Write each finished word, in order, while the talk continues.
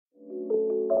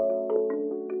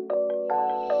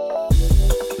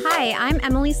Hi, I'm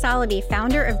Emily Soloby,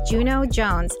 founder of Juno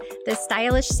Jones, the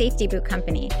stylish safety boot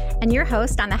company, and your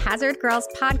host on the Hazard Girls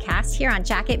podcast here on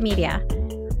Jacket Media.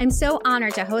 I'm so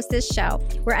honored to host this show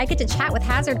where I get to chat with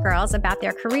Hazard Girls about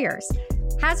their careers.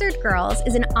 Hazard Girls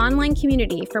is an online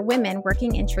community for women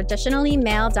working in traditionally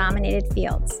male-dominated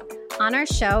fields. On our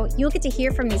show, you'll get to hear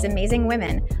from these amazing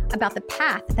women about the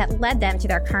path that led them to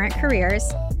their current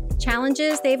careers,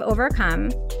 challenges they've overcome,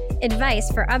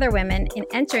 advice for other women in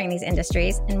entering these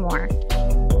industries, and more.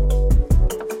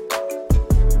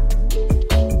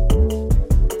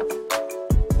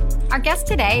 Our guest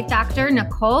today, Dr.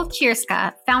 Nicole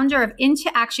Chirska, founder of Into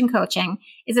Action Coaching,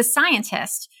 is a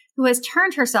scientist who has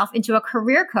turned herself into a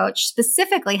career coach,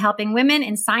 specifically helping women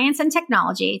in science and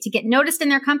technology to get noticed in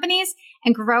their companies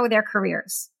and grow their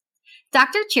careers.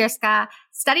 Dr. Chirska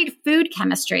studied food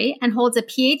chemistry and holds a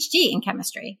PhD in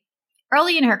chemistry.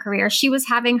 Early in her career, she was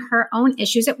having her own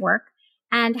issues at work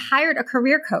and hired a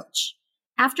career coach.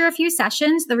 After a few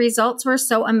sessions, the results were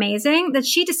so amazing that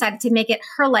she decided to make it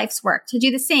her life's work to do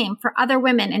the same for other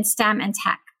women in STEM and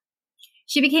tech.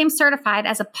 She became certified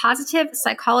as a positive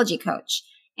psychology coach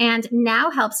and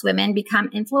now helps women become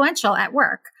influential at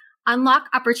work, unlock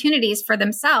opportunities for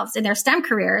themselves in their STEM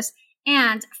careers,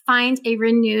 and find a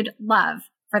renewed love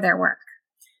for their work.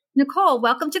 Nicole,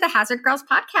 welcome to the Hazard Girls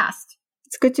podcast.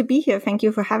 It's good to be here. Thank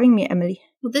you for having me, Emily.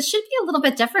 Well, this should be a little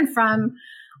bit different from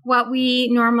what we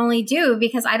normally do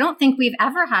because I don't think we've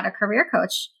ever had a career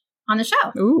coach on the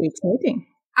show. Ooh, exciting.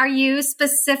 Are you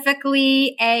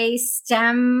specifically a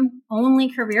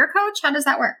STEM-only career coach? How does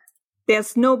that work?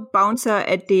 There's no bouncer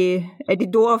at the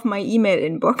door of my email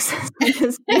inbox.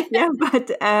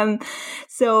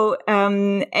 So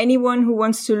anyone who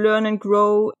wants to learn and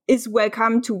grow is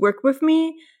welcome to work with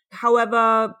me.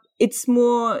 However, it's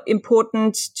more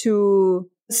important to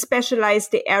specialize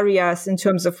the areas in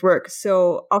terms of work.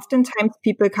 So oftentimes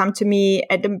people come to me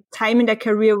at a time in their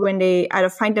career when they either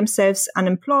find themselves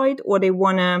unemployed or they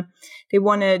wanna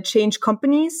change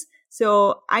companies.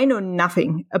 So I know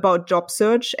nothing about job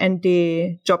search and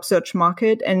the job search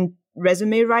market and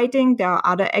resume writing. There are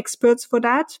other experts for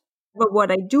that. But what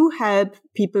I do help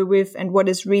people with and what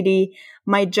is really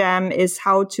my jam is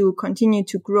how to continue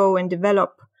to grow and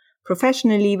develop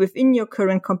professionally within your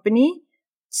current company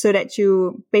so that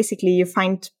you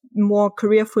find more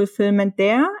career fulfillment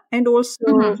there and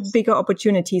also bigger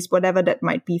opportunities, whatever that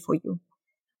might be for you.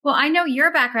 Well, I know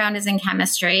your background is in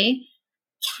chemistry.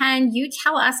 Can you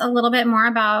tell us a little bit more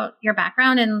about your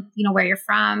background and, where you're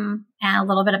from and a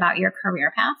little bit about your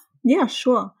career path? Yeah,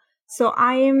 sure. So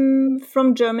I'm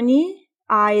from Germany.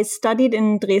 I studied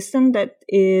in Dresden, that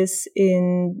is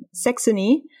in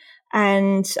Saxony.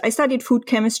 And I studied food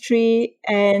chemistry,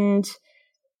 and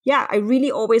I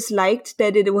really always liked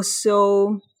that it was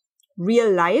so real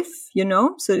life,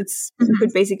 so it's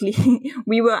basically,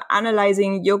 we were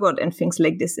analyzing yogurt and things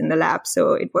like this in the lab.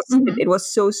 So it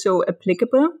was so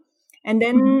applicable. And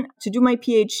then to do my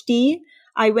PhD,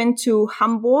 I went to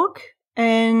Hamburg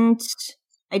and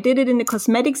I did it in the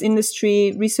cosmetics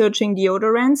industry, researching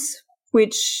deodorants,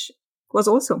 which was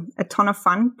also a ton of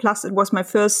fun. Plus it was my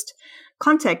first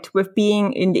contact with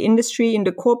being in the industry, in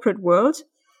the corporate world.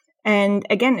 And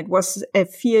again, it was a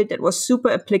field that was super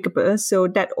applicable. So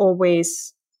that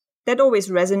always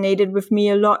resonated with me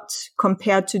a lot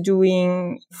compared to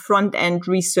doing front end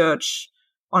research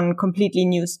on completely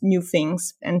new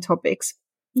things and topics.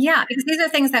 Yeah, because these are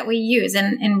things that we use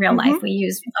in real life. We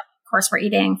use, of course, we're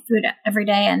eating food every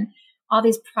day and all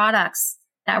these products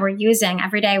that we're using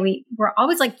every day. We're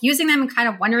always using them and kind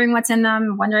of wondering what's in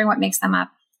them, wondering what makes them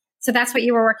up. So that's what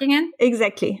you were working in?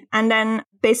 Exactly. And then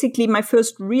basically my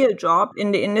first real job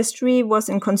in the industry was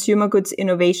in consumer goods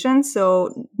innovation.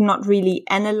 So not really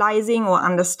analyzing or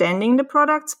understanding the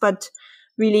products, but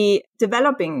really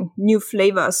developing new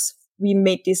flavors. We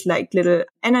made these little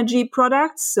energy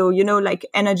products. So,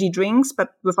 energy drinks,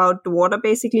 but without the water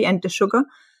basically and the sugar,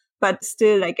 but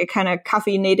still a kind of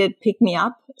caffeinated pick me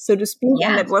up, so to speak. Yeah.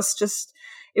 And it was just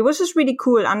really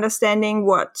cool understanding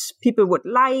what people would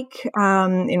like,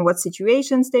 in what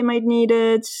situations they might need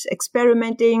it,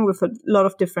 experimenting with a lot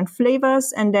of different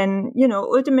flavors, and then,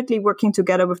 ultimately working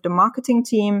together with the marketing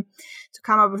team to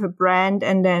come up with a brand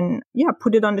and then,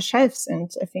 put it on the shelves. And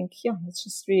I think, it's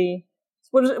just really,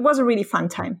 it was a really fun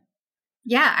time.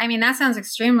 Yeah. I mean, that sounds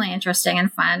extremely interesting and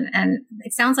fun. And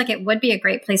it sounds like it would be a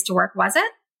great place to work. Was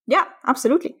it? Yeah,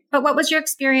 absolutely. But what was your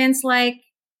experience like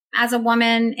as a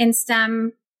woman in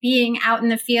STEM, being out in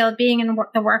the field, being in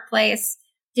the workplace?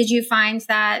 Did you find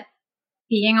that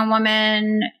being a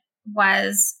woman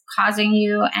was causing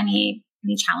you any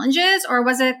challenges, or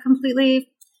was it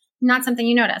completely not something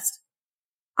you noticed?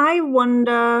 I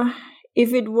wonder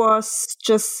if it was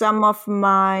just some of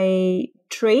my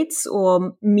traits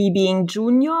or me being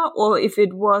junior, or if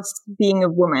it was being a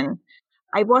woman.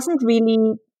 I wasn't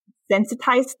really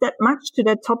sensitized that much to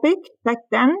that topic back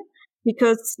then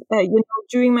because,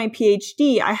 during my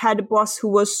PhD, I had a boss who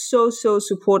was so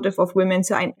supportive of women.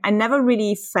 So I never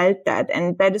really felt that.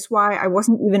 And that is why I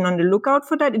wasn't even on the lookout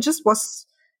for that. It just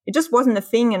wasn't a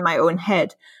thing in my own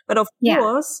head. But of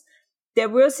course, there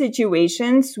were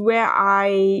situations where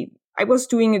I was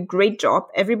doing a great job.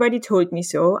 Everybody told me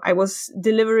so. I was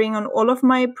delivering on all of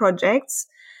my projects.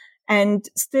 And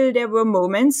still there were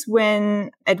moments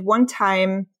when at one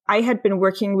time I had been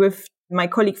working with my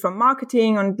colleague from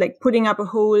marketing on like putting up a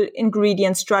whole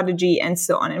ingredient strategy and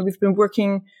so on. And we've been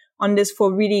working on this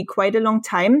for really quite a long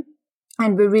time.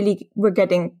 And we're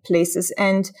getting places.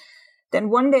 And then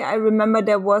one day I remember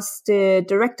there was the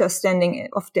director standing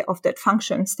of that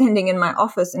function standing in my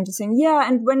office and just saying, yeah,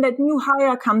 and when that new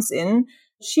hire comes in,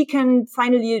 she can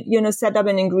finally, set up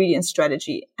an ingredient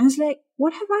strategy. And it's like,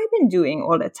 what have I been doing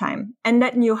all the time? And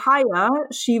that new hire,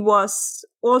 she was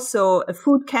also a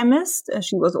food chemist.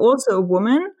 She was also a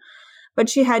woman, but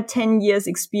she had 10 years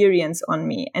experience on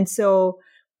me. And so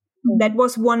that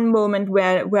was one moment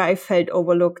where I felt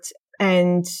overlooked.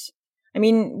 And I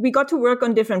mean, we got to work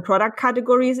on different product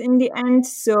categories in the end.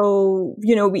 So,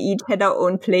 we each had our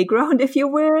own playground, if you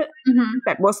will. Mm-hmm.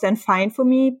 That was then fine for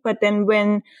me. But then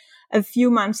when a few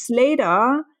months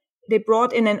later, they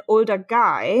brought in an older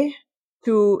guy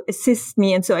to assist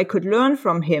me. And so I could learn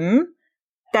from him.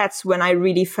 That's when I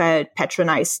really felt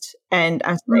patronized. And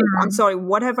I was like, I'm sorry,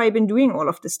 what have I been doing all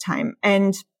of this time?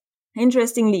 And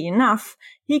interestingly enough,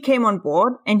 he came on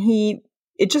board and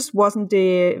it just wasn't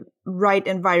the right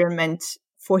environment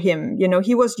for him.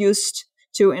 He was used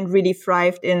to and really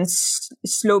thrived in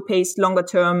slow-paced,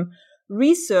 longer-term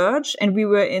research. And we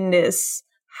were in this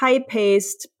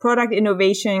high-paced product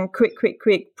innovation, quick,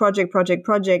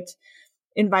 project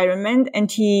environment.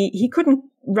 And he couldn't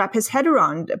wrap his head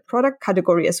around a product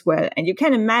category as well. And you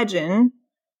can imagine,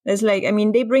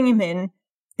 they bring him in,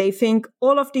 they think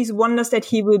all of these wonders that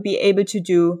he will be able to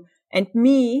do. And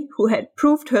me, who had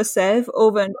proved herself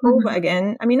over and over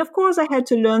again, of course I had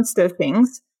to learn still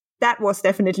things. That was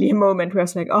definitely a moment where I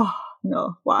was like, oh,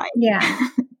 no, why? Yeah.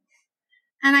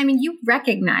 And you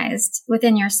recognized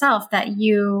within yourself that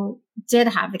you did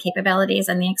have the capabilities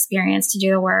and the experience to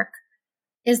do the work.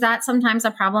 Is that sometimes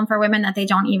a problem for women that they're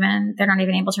not even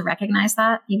able to recognize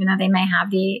that, even though they may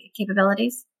have the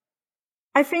capabilities?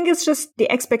 I think it's just the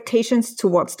expectations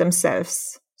towards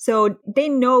themselves. So they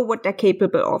know what they're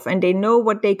capable of and they know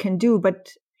what they can do. But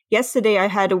yesterday I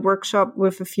had a workshop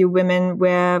with a few women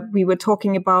where we were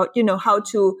talking about, how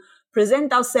to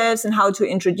present ourselves and how to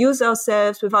introduce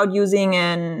ourselves without using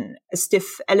a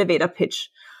stiff elevator pitch.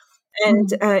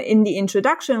 And in the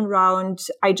introduction round,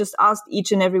 I just asked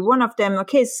each and every one of them,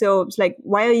 okay, so it's like,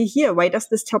 why are you here? Why does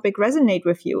this topic resonate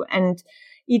with you? And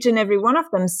each and every one of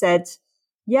them said,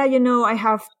 yeah, I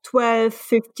have 12,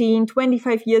 15,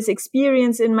 25 years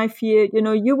experience in my field.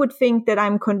 You would think that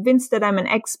I'm convinced that I'm an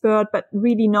expert, but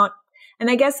really not. And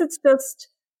I guess it's just,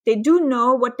 they do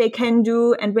know what they can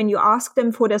do. And when you ask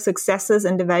them for their successes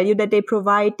and the value that they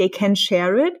provide, they can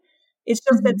share it. It's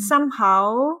just that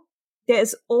somehow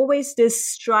there's always this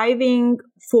striving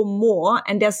for more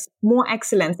and there's more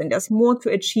excellence and there's more to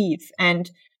achieve. And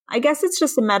I guess it's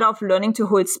just a matter of learning to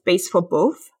hold space for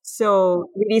both. So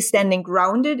really standing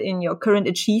grounded in your current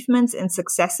achievements and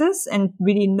successes and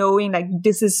really knowing like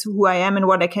this is who I am and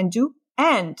what I can do.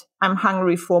 And I'm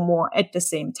hungry for more at the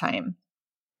same time.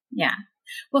 Yeah.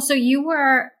 Well, so you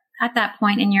were at that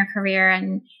point in your career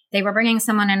and they were bringing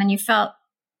someone in and you felt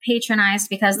patronized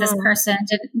because this person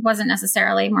wasn't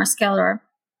necessarily more skilled or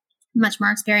much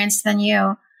more experienced than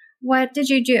you. What did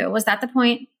you do? Was that the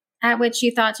point at which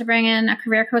you thought to bring in a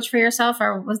career coach for yourself,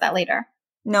 or was that later?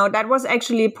 No, that was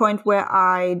actually a point where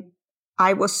I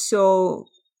was so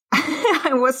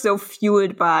I was so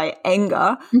fueled by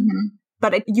anger,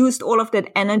 but I used all of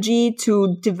that energy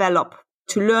to develop,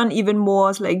 to learn even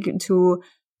more, like to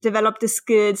develop the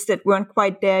skills that weren't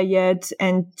quite there yet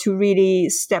and to really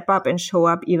step up and show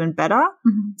up even better.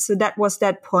 So that was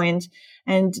that point.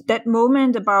 And that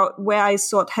moment about where I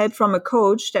sought help from a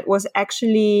coach, that was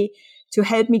actually to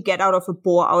help me get out of a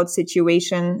bore-out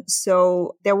situation.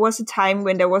 So there was a time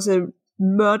when there was a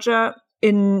merger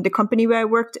in the company where I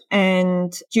worked.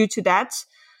 And due to that,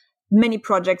 many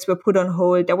projects were put on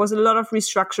hold. There was a lot of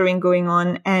restructuring going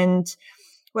on. And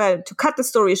well, to cut the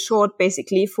story short,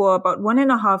 basically, for about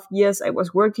 1.5 years, I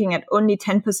was working at only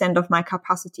 10% of my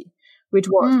capacity, which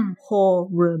was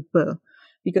horrible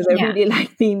because I really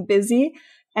like being busy.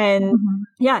 And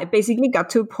it basically got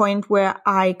to a point where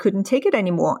I couldn't take it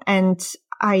anymore. And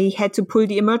I had to pull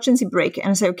the emergency brake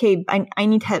and say, okay, I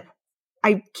need help.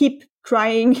 I keep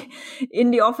crying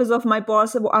in the office of my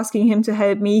boss, asking him to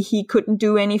help me. He couldn't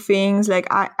do anything. Like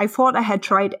I thought I had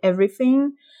tried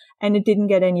everything and it didn't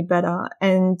get any better.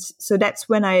 And so that's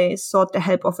when I sought the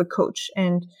help of a coach.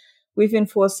 And within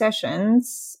 4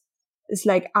 sessions, it's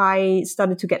like I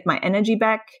started to get my energy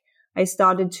back. I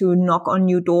started to knock on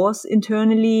new doors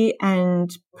internally and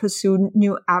pursue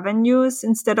new avenues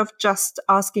instead of just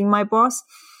asking my boss.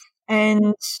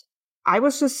 And I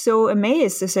was just so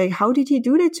amazed to say, how did he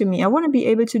do that to me? I want to be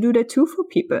able to do that too for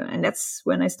people. And that's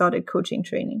when I started coaching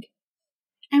training.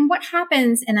 And what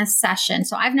happens in a session?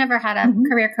 So I've never had a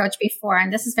career coach before,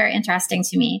 and this is very interesting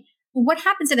to me. What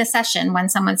happens in a session when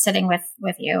someone's sitting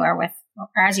with you or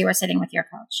as you were sitting with your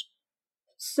coach?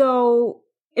 So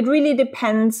it really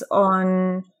depends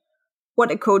on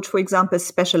what a coach, for example,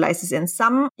 specializes in.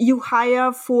 Some you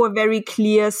hire for very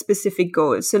clear, specific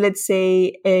goals. So let's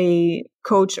say a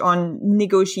coach on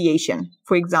negotiation,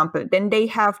 for example, then they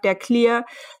have their clear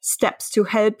steps to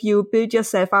help you build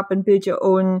yourself up and build your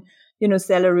own,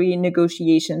 salary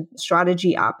negotiation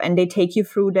strategy up. And they take you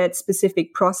through that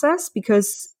specific process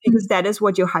because that is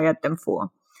what you hired them for.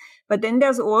 But then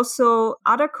there's also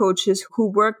other coaches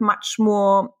who work much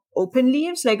more openly.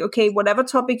 It's like, okay, whatever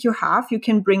topic you have, you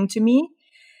can bring to me.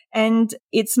 And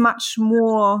it's much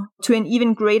more, to an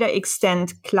even greater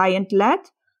extent, client-led.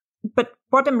 But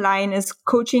bottom line is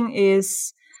coaching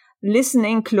is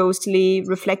listening closely,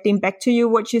 reflecting back to you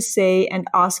what you say, and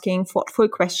asking thoughtful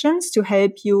questions to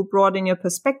help you broaden your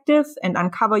perspective and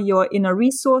uncover your inner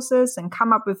resources and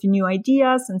come up with new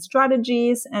ideas and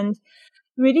strategies and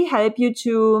really help you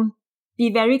to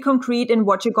be very concrete in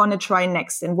what you're going to try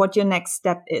next and what your next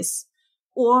step is.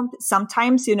 Or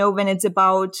sometimes, when it's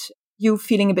about you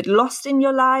feeling a bit lost in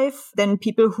your life, then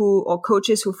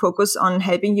coaches who focus on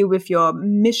helping you with your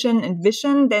mission and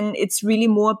vision, then it's really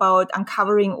more about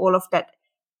uncovering all of that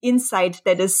insight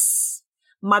that is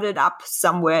muddled up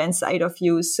somewhere inside of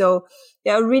you. So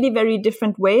there are really very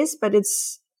different ways, but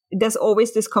there's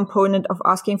always this component of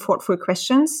asking thoughtful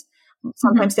questions.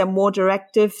 Sometimes they're more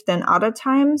directive than other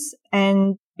times,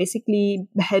 and basically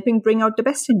helping bring out the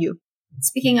best in you.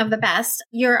 Speaking of the best,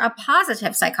 you're a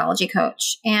positive psychology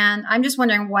coach. And I'm just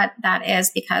wondering what that is,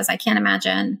 because I can't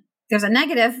imagine there's a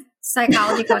negative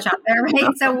psychology coach out there,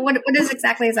 right? So what is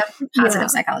exactly is a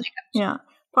positive psychology coach? Yeah.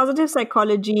 Positive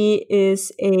psychology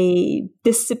is a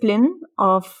discipline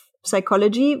of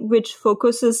psychology which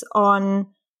focuses on,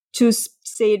 to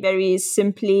say it very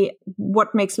simply,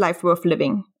 what makes life worth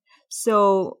living.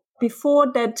 So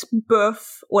before that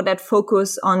birth or that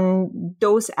focus on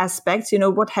those aspects,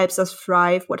 what helps us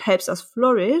thrive, what helps us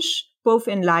flourish, both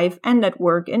in life and at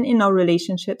work and in our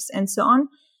relationships and so on.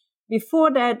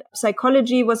 Before that,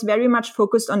 psychology was very much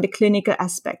focused on the clinical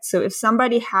aspect. So if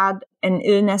somebody had an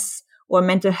illness or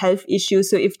mental health issue,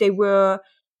 so if they were,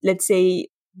 let's say,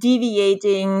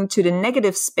 deviating to the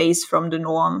negative space from the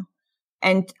norm,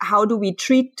 and how do we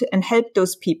treat and help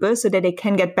those people so that they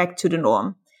can get back to the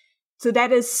norm? So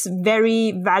that is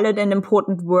very valid and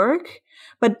important work.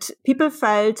 But people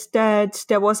felt that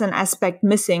there was an aspect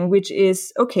missing, which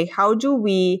is, okay, how do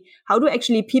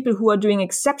actually people who are doing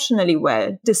exceptionally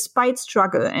well, despite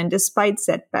struggle and despite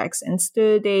setbacks, and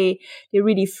still they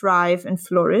really thrive and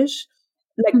flourish?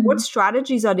 Like, what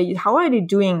strategies how are they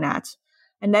doing that?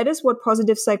 And that is what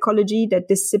positive psychology, that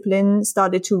discipline,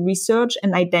 started to research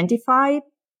and identify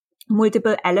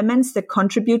multiple elements that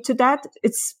contribute to that.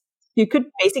 You could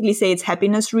basically say it's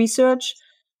happiness research.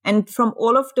 And from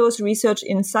all of those research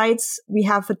insights, we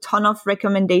have a ton of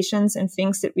recommendations and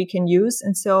things that we can use.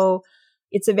 And so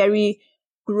it's a very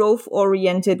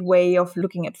growth-oriented way of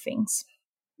looking at things.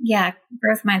 Yeah,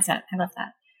 growth mindset. I love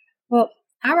that. Well,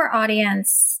 our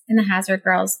audience in the Hazard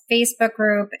Girls Facebook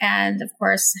group and, of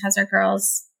course, Hazard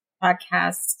Girls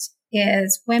podcast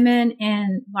is women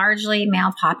in largely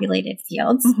male-populated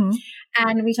fields.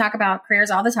 And we talk about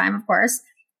careers all the time, of course.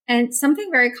 And something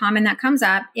very common that comes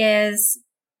up is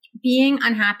being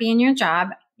unhappy in your job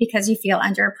because you feel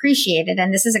underappreciated.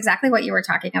 And this is exactly what you were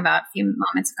talking about a few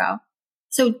moments ago.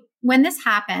 So when this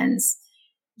happens,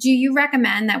 do you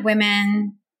recommend that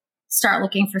women start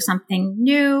looking for something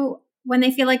new when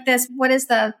they feel like this? What is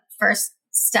the first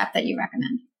step that you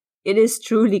recommend? It is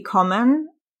truly common.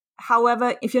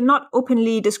 However, if you're not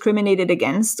openly discriminated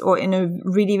against or in a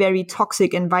really very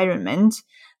toxic environment,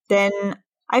 then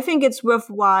I think it's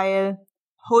worthwhile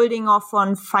holding off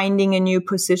on finding a new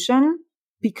position,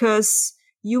 because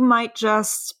you might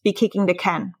just be kicking the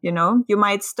can, You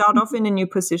might start off in a new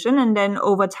position and then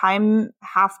over time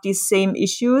have these same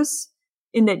issues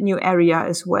in that new area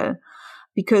as well,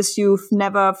 because you've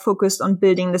never focused on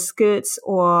building the skills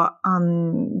or,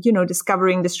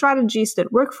 discovering the strategies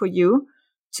that work for you.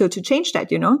 So to change that,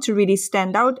 to really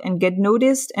stand out and get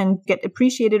noticed and get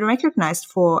appreciated and recognized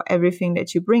for everything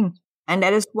that you bring. And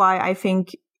that is why I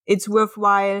think it's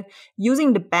worthwhile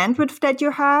using the bandwidth that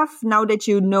you have now that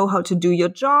you know how to do your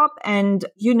job and,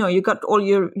 you got all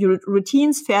your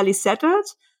routines fairly settled,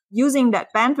 using that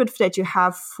bandwidth that you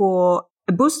have for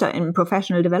a booster in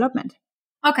professional development.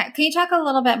 Okay. Can you talk a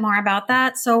little bit more about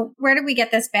that? So where do we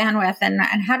get this bandwidth and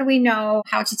how do we know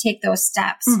how to take those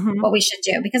steps, what we should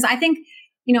do? Because I think,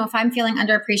 if I'm feeling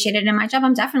underappreciated in my job,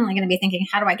 I'm definitely going to be thinking,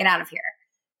 how do I get out of here?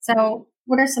 So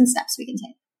what are some steps we can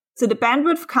take? So the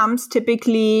bandwidth comes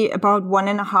typically about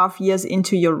 1.5 years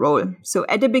into your role. So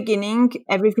at the beginning,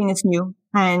 everything is new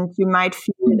and you might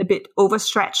feel a bit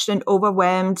overstretched and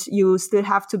overwhelmed. You still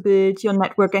have to build your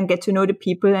network and get to know the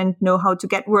people and know how to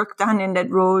get work done in that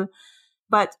role.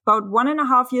 But about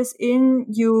 1.5 years in,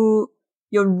 you're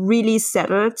really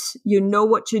settled. You know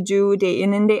what to do day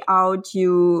in and day out.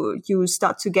 You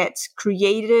start to get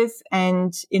creative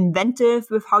and inventive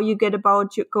with how you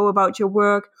go about your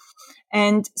work.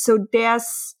 And so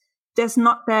there's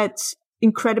not that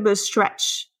incredible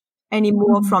stretch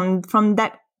anymore from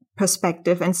that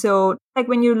perspective. And so like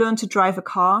when you learn to drive a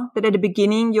car, that at the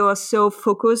beginning you're so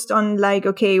focused on like,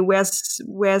 okay, where's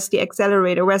the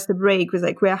accelerator? Where's the brake? It's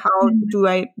like, how do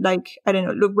I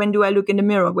when do I look in the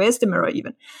mirror? Where's the mirror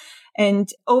even? And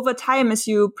over time, as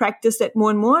you practice that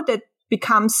more and more, that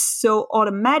becomes so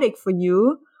automatic for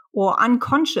you or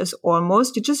unconscious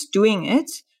almost. You're just doing it.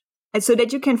 And so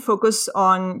that you can focus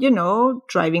on,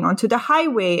 driving onto the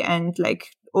highway and like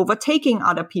overtaking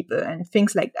other people and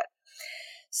things like that.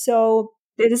 So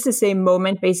it is the same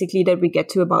moment basically that we get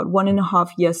to about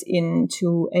 1.5 years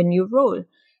into a new role.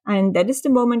 And that is the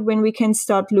moment when we can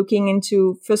start looking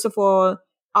into, first of all,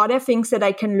 are there things that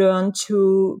I can learn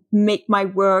to make my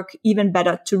work even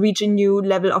better, to reach a new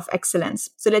level of excellence?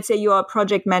 So let's say you're a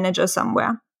project manager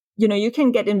somewhere. You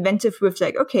can get inventive with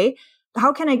like, okay,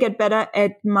 how can I get better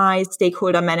at my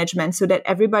stakeholder management so that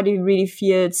everybody really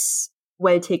feels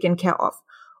well taken care of?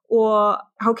 Or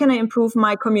how can I improve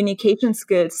my communication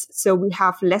skills so we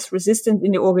have less resistance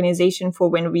in the organization for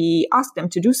when we ask them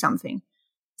to do something?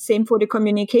 Same for the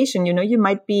communication. You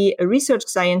might be a research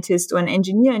scientist or an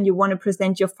engineer and you want to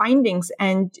present your findings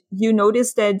and you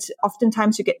notice that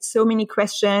oftentimes you get so many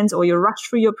questions or you rush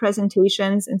through your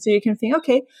presentations. And so you can think,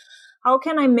 okay, how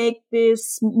can I make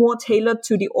this more tailored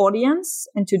to the audience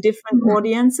and to different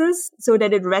audiences so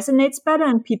that it resonates better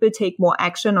and people take more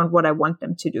action on what I want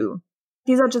them to do?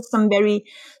 These are just some very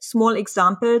small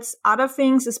examples. Other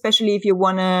things, especially if you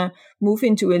want to move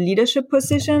into a leadership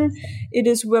position, it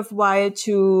is worthwhile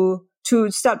to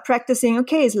start practicing,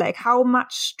 okay, it's like, how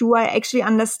much do I actually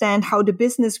understand how the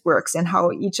business works and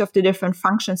how each of the different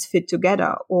functions fit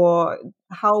together? Or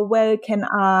how well can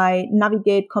I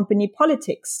navigate company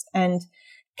politics? And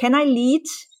can I lead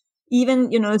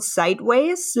even,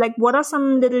 sideways? Like, what are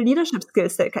some little leadership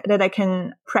skills that I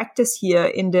can practice here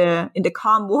in the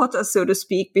calm water, so to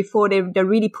speak, before they're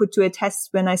really put to a test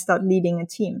when I start leading a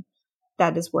team?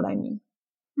 That is what I mean.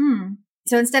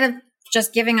 So instead of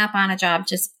just giving up on a job,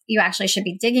 you actually should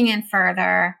be digging in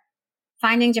further,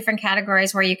 finding different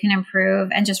categories where you can improve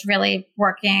and just really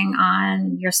working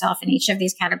on yourself in each of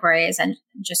these categories and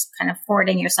just kind of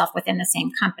forwarding yourself within the same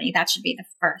company. That should be the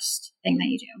first thing that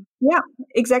you do. Yeah,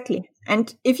 exactly.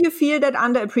 And if you feel that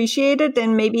underappreciated,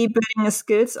 then maybe building the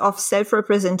skills of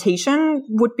self-representation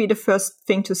would be the first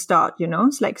thing to start,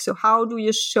 It's like, so how do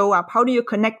you show up? How do you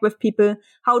connect with people?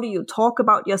 How do you talk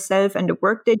about yourself and the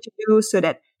work that you do so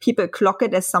that people clock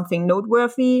it as something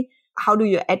noteworthy? How do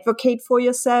you advocate for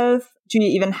yourself? Do you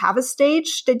even have a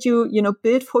stage that you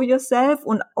build for yourself?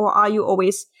 Or are you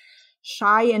always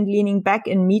shy and leaning back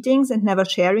in meetings and never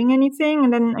sharing anything?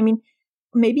 And then,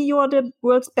 maybe you're the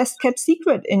world's best kept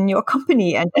secret in your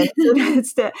company. And so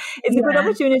it's a good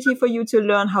opportunity for you to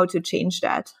learn how to change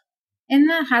that. In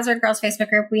the Hazard Girls Facebook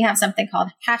group, we have something called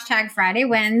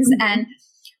 #FridayWins. And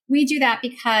we do that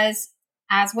because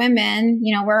as women,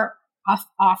 we're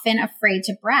often afraid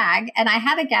to brag. And I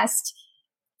had a guest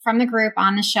from the group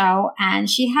on the show, and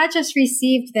she had just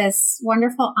received this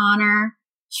wonderful honor.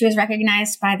 She was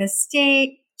recognized by the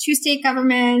two state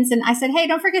governments. And I said, hey,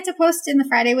 don't forget to post in the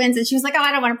Friday Wins. And she was like, oh,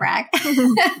 I don't want to brag.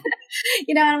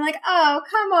 And I'm like, oh,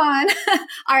 come on.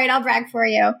 All right, I'll brag for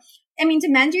you. Do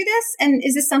men do this? And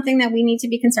is this something that we need to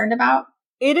be concerned about?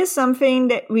 It is something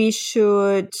that we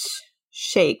should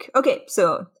shake. Okay,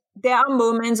 so there are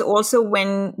moments also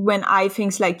when I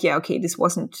think like, yeah, okay, this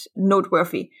wasn't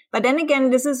noteworthy. But then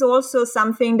again, this is also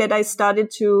something that I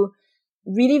started to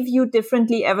really view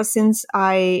differently ever since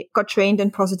I got trained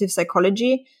in positive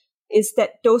psychology is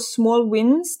that those small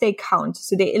wins, they count.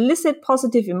 So they elicit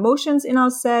positive emotions in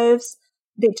ourselves.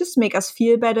 They just make us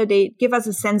feel better. They give us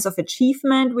a sense of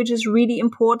achievement, which is really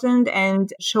important,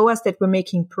 and show us that we're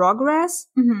making progress.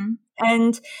 Mm-hmm.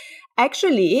 And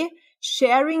actually,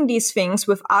 sharing these things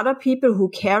with other people who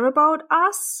care about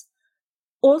us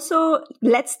also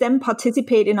lets them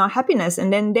participate in our happiness.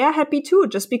 And then they're happy too,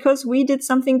 just because we did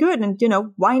something good. And,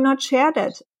 why not share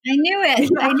that? I knew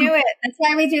it. Yeah. I knew it. That's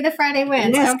why we do the Friday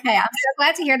Wins. Yes. Okay. I'm so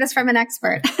glad to hear this from an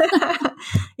expert.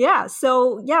 Yeah.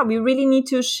 So we really need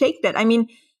to shake that. I mean,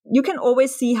 you can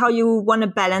always see how you want to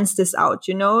balance this out.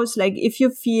 It's like if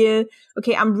you feel,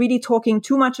 okay, I'm really talking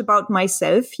too much about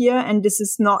myself here and this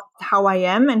is not how I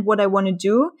am and what I want to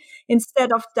do.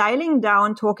 Instead of dialing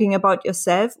down talking about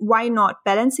yourself, why not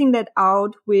balancing that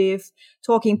out with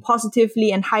talking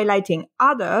positively and highlighting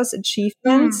others'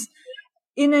 achievements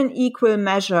in an equal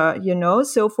measure,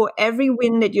 So for every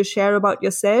win that you share about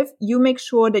yourself, you make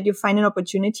sure that you find an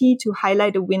opportunity to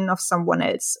highlight a win of someone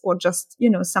else or just,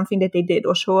 something that they did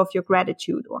or show off your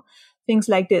gratitude or things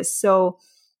like this. So,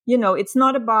 it's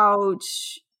not about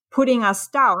putting us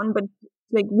down, but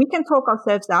like we can talk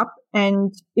ourselves up.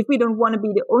 And if we don't want to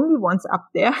be the only ones up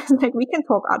there, like we can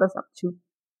talk others up too.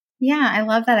 Yeah, I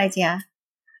love that idea.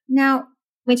 Now,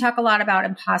 we talk a lot about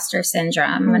imposter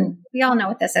syndrome, and we all know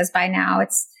what this is by now.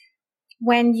 It's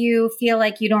when you feel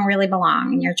like you don't really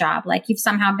belong in your job, like you've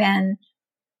somehow been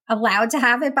allowed to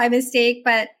have it by mistake,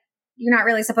 but you're not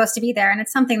really supposed to be there. And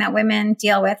it's something that women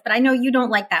deal with. But I know you don't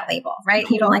like that label, right?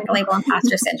 You don't like the label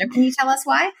imposter syndrome. Can you tell us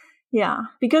why? Yeah,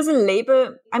 because a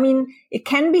label, I mean, it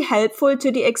can be helpful to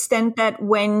the extent that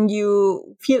when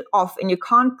you feel off and you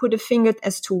can't put a finger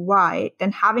as to why,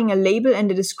 then having a label and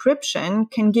a description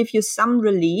can give you some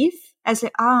relief as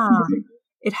like,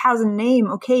 it has a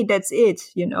name. Okay, that's it.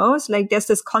 It's like there's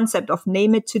this concept of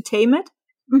name it to tame it,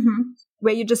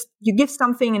 where you give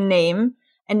something a name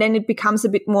and then it becomes a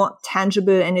bit more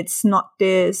tangible and it's not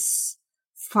this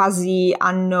fuzzy,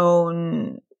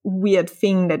 unknown, weird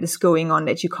thing that is going on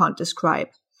that you can't describe.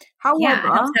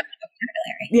 However,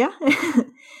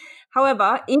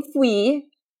 however, if we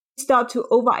start to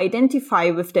over-identify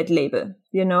with that label,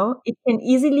 it can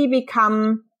easily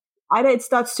become either it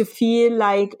starts to feel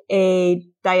like a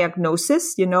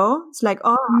diagnosis, it's like,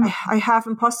 I have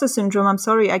imposter syndrome. I'm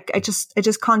sorry. I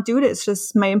just can't do this.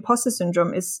 Just my imposter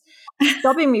syndrome is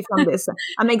stopping me from this.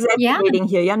 I'm exaggerating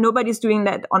here. Yeah. Nobody's doing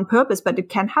that on purpose, but it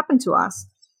can happen to us.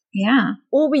 Yeah.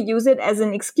 Or we use it as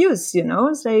an excuse,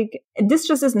 It's like, this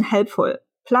just isn't helpful.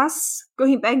 Plus,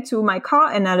 going back to my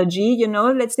car analogy,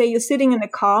 let's say you're sitting in a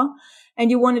car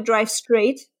and you want to drive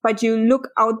straight, but you look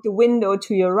out the window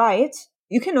to your right,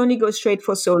 you can only go straight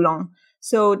for so long.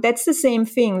 So that's the same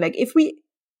thing. Like if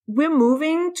we're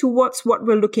moving towards what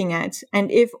we're looking at, and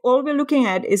if all we're looking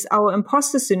at is our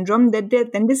imposter syndrome, then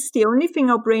this is the only thing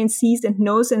our brain sees and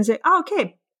knows and say,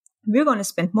 okay, we're going to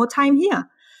spend more time here.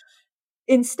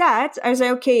 Instead, I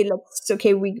say,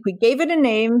 we gave it a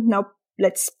name. Now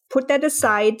let's put that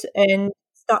aside and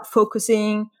start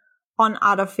focusing on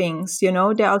other things. There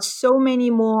are so many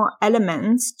more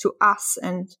elements to us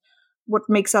and what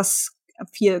makes us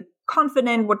feel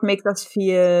confident, what makes us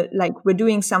feel like we're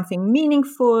doing something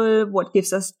meaningful, what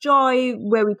gives us joy,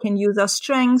 where we can use our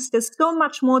strengths. There's so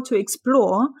much more to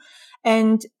explore.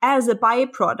 And as a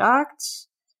byproduct,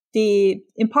 the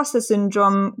imposter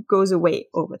syndrome goes away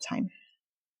over time.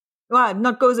 Well,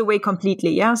 not goes away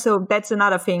completely. Yeah. So that's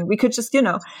another thing. We could just,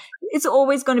 it's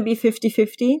always going to be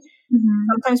 50-50.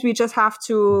 Sometimes we just have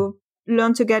to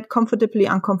learn to get comfortably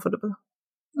uncomfortable.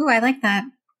 Oh, I like that.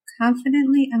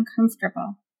 Confidently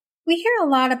uncomfortable. We hear a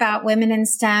lot about women in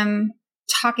STEM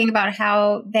talking about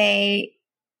how they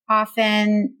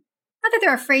often, not that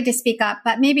they're afraid to speak up,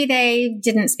 but maybe they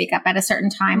didn't speak up at a certain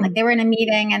time. Like they were in a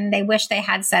meeting and they wish they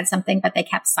had said something, but they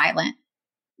kept silent.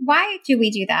 Why do we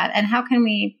do that? And how can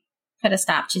we put a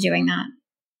stop to doing that?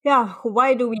 Yeah,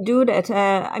 why do we do that?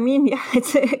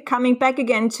 It's coming back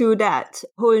again to that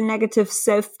whole negative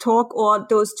self-talk or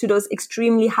those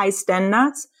extremely high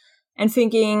standards and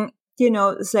thinking,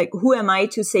 it's like, who am I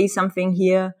to say something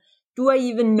here? Do I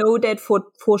even know that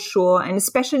for sure? And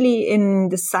especially in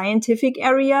the scientific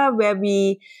area where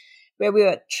we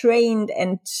are trained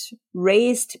and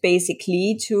raised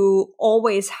basically to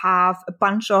always have a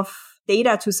bunch of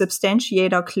data to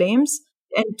substantiate our claims.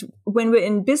 And when we're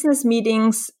in business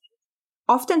meetings,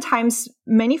 oftentimes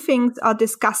many things are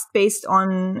discussed based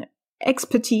on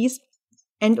expertise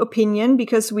and opinion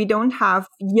because we don't have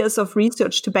years of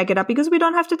research to back it up, because we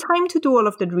don't have the time to do all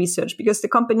of that research, because the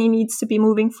company needs to be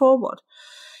moving forward.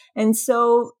 And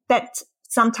so that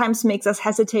sometimes makes us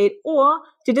hesitate, or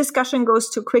the discussion goes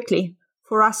too quickly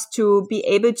for us to be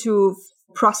able to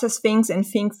process things and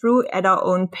think through at our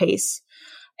own pace.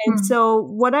 And so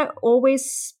what I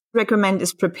always recommend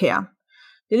is prepare.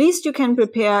 The least you can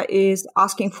prepare is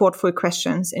asking thoughtful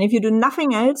questions. And if you do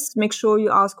nothing else, make sure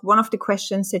you ask one of the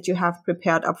questions that you have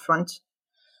prepared up front.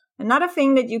 Another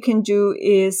thing that you can do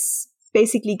is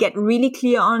basically get really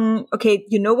clear on, okay,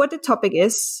 you know what the topic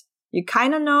is. You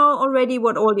kind of know already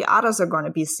what all the others are going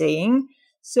to be saying.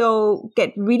 So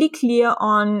get really clear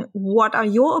on what are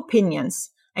your opinions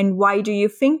and why do you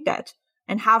think that?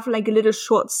 And have like a little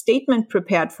short statement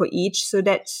prepared for each so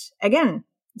that, again,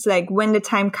 it's like when the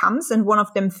time comes and one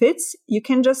of them fits, you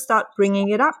can just start bringing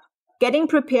it up. Getting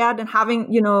prepared and having,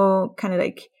 kind of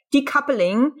like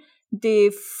decoupling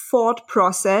the thought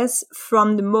process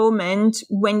from the moment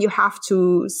when you have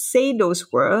to say those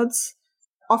words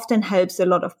often helps a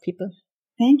lot of people.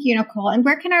 Thank you, Nicole. And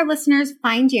where can our listeners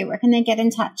find you? Where can they get in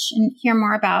touch and hear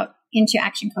more about Into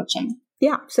Action Coaching?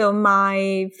 Yeah, so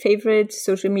my favorite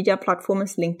social media platform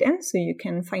is LinkedIn, so you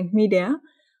can find me there.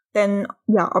 Then,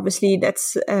 obviously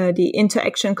that's the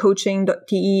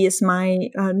interactioncoaching.de is my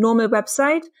normal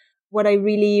website. What I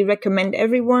really recommend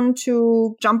everyone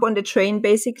to jump on the train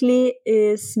basically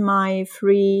is my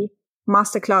free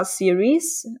masterclass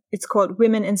series. It's called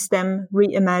Women in STEM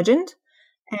Reimagined,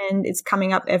 and it's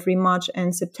coming up every March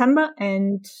and September,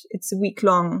 and it's a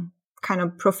week-long kind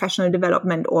of professional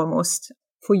development almost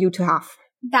for you to have.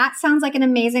 That sounds like an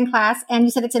amazing class. And you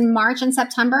said it's in March and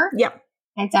September? Yeah.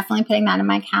 I'm definitely putting that in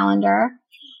my calendar.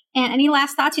 And any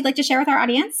last thoughts you'd like to share with our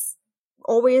audience?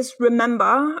 Always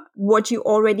remember what you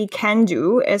already can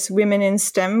do as women in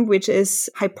STEM, which is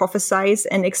hypothesize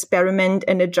and experiment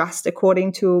and adjust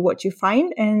according to what you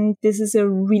find. And this is a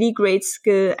really great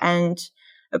skill and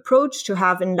approach to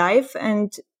have in life.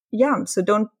 And so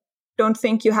don't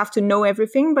think you have to know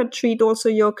everything, but treat also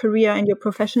your career and your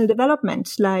professional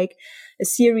development like a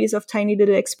series of tiny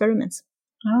little experiments.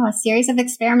 Oh, a series of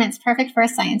experiments. Perfect for a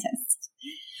scientist.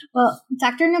 Well,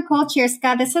 Dr. Nicole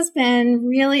Chirska, this has been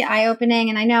really eye-opening.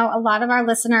 And I know a lot of our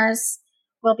listeners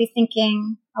will be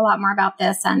thinking a lot more about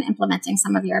this and implementing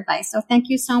some of your advice. So thank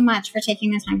you so much for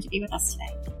taking the time to be with us today.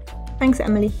 Thanks,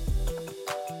 Emily.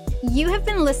 You have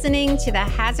been listening to the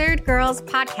Hazard Girls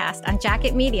podcast on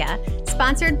Jacket Media,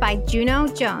 sponsored by Juno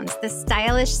Jones, the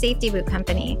stylish safety boot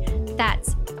company.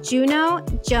 That's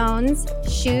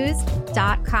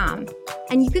JunoJonesShoes.com.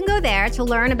 And you can go there to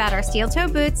learn about our steel toe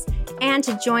boots and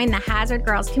to join the Hazard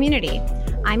Girls community.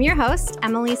 I'm your host,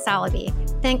 Emily Soloby.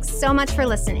 Thanks so much for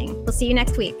listening. We'll see you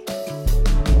next week.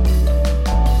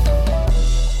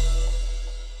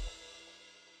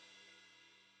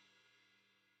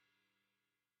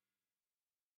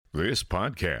 This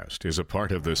podcast is a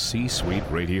part of the C-Suite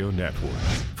Radio Network.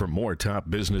 For more top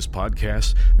business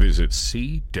podcasts, visit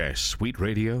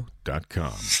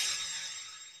c-suiteradio.com.